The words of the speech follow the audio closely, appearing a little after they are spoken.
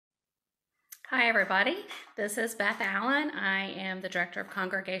Hi, everybody. This is Beth Allen. I am the Director of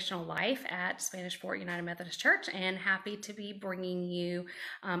Congregational Life at Spanish Fort United Methodist Church and happy to be bringing you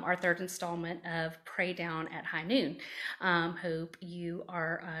our third installment of Pray Down at High Noon. Hope you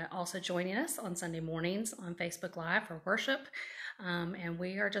are also joining us on Sunday mornings on Facebook Live for worship. And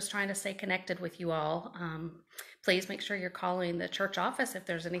we are just trying to stay connected with you all. Please make sure you're calling the church office if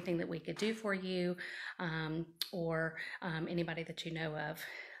there's anything that we could do for you or anybody that you know of.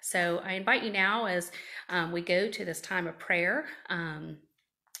 So I invite you now as we go to this time of prayer.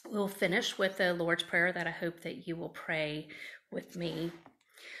 We'll finish with the Lord's Prayer that I hope that you will pray with me.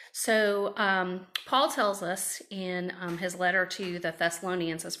 So Paul tells us in his letter to the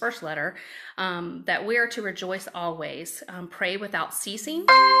Thessalonians, his first letter, that we are to rejoice always, pray without ceasing,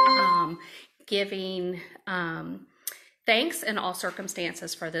 giving thanks in all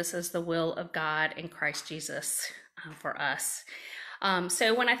circumstances, for this is the will of God in Christ Jesus for us.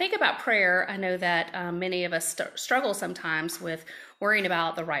 So when I think about prayer, I know that many of us struggle sometimes with worrying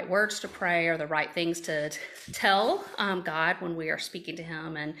about the right words to pray or the right things to tell God when we are speaking to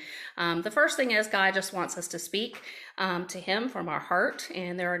him. And the first thing is God just wants us to speak to him from our heart,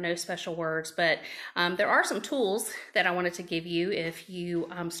 and there are no special words, but there are some tools that I wanted to give you if you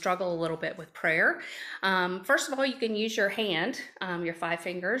struggle a little bit with prayer. First of all, you can use your hand, your 5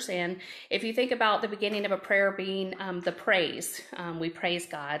 fingers, and if you think about the beginning of a prayer being the praise, we praise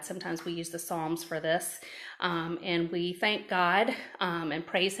God. Sometimes we use the Psalms for this, and we thank God and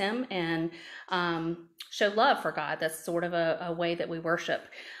praise him and show love for God. That's sort of a way that we worship.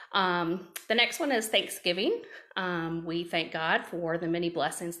 The next one is thanksgiving. We thank God for the many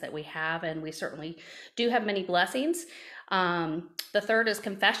blessings that we have, and we certainly do have many blessings. The third is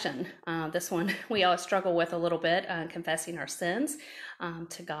confession. This one we always struggle with a little bit, confessing our sins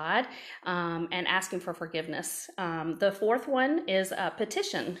to God and asking for forgiveness. The fourth one is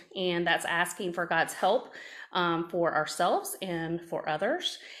petition, and that's asking for God's help for ourselves and for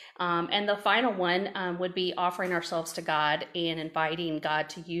others. And the final one would be offering ourselves to God and inviting God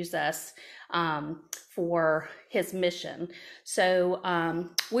to use us for his mission. So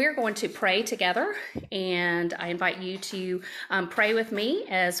we're going to pray together, and I invite you to pray with me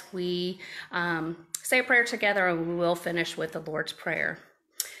as we say a prayer together, and we will finish with the Lord's Prayer.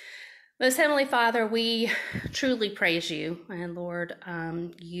 Most Heavenly Father, we truly praise you, and Lord,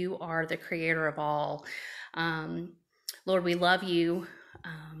 you are the creator of all. Lord, we love you,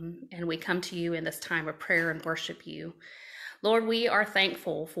 and we come to you in this time of prayer and worship you. Lord, we are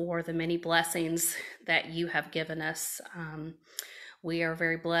thankful for the many blessings that you have given us. We are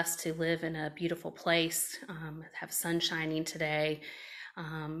very blessed to live in a beautiful place, have sun shining today.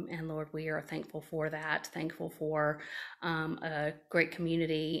 And Lord, we are thankful for that, thankful for a great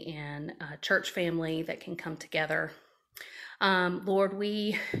community and a church family that can come together. Lord,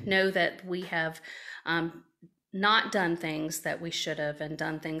 we know that we have not done things that we should have and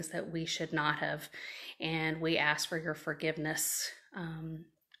done things that we should not have. And we ask for your forgiveness,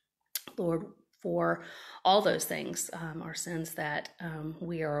 Lord, for all those things, our sins that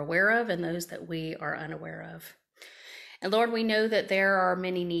we are aware of and those that we are unaware of. And Lord, we know that there are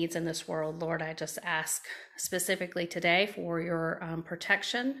many needs in this world. Lord, I just ask specifically today for your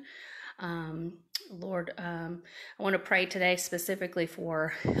protection. Lord, I want to pray today specifically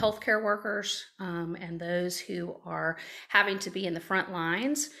for healthcare workers and those who are having to be in the front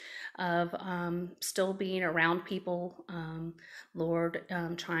lines of still being around people, Lord,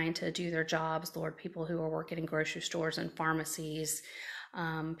 trying to do their jobs, Lord, people who are working in grocery stores and pharmacies,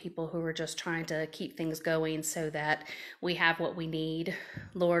 people who are just trying to keep things going so that we have what we need.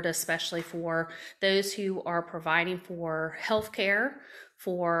 Lord, especially for those who are providing for health care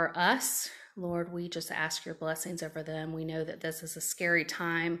for us, Lord, we just ask your blessings over them. We know that this is a scary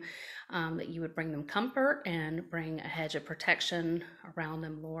time, that you would bring them comfort and bring a hedge of protection around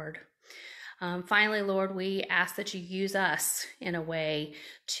them, Lord. Finally, Lord, we ask that you use us in a way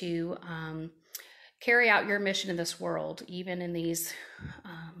to carry out your mission in this world, even in these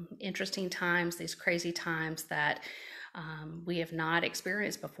interesting times, these crazy times that we have not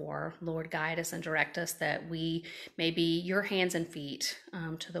experienced before. Lord, guide us and direct us that we may be your hands and feet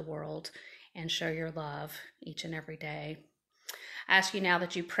to the world and show your love each and every day. I ask you now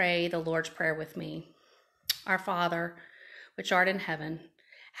that you pray the Lord's Prayer with me. Our Father, which art in heaven,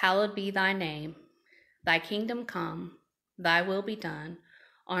 hallowed be thy name. Thy kingdom come, thy will be done,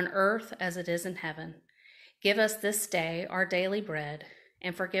 on earth as it is in heaven. Give us this day our daily bread,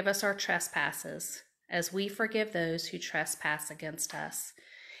 and forgive us our trespasses, as we forgive those who trespass against us.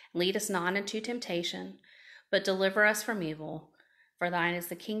 Lead us not into temptation, but deliver us from evil. For thine is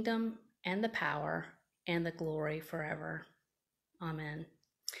the kingdom, and the power, and the glory forever. Amen.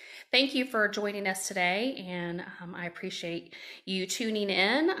 thank you for joining us today, and I appreciate you tuning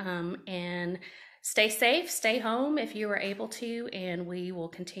in. And stay safe, stay home if you are able to, and we will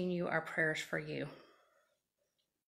continue our prayers for you.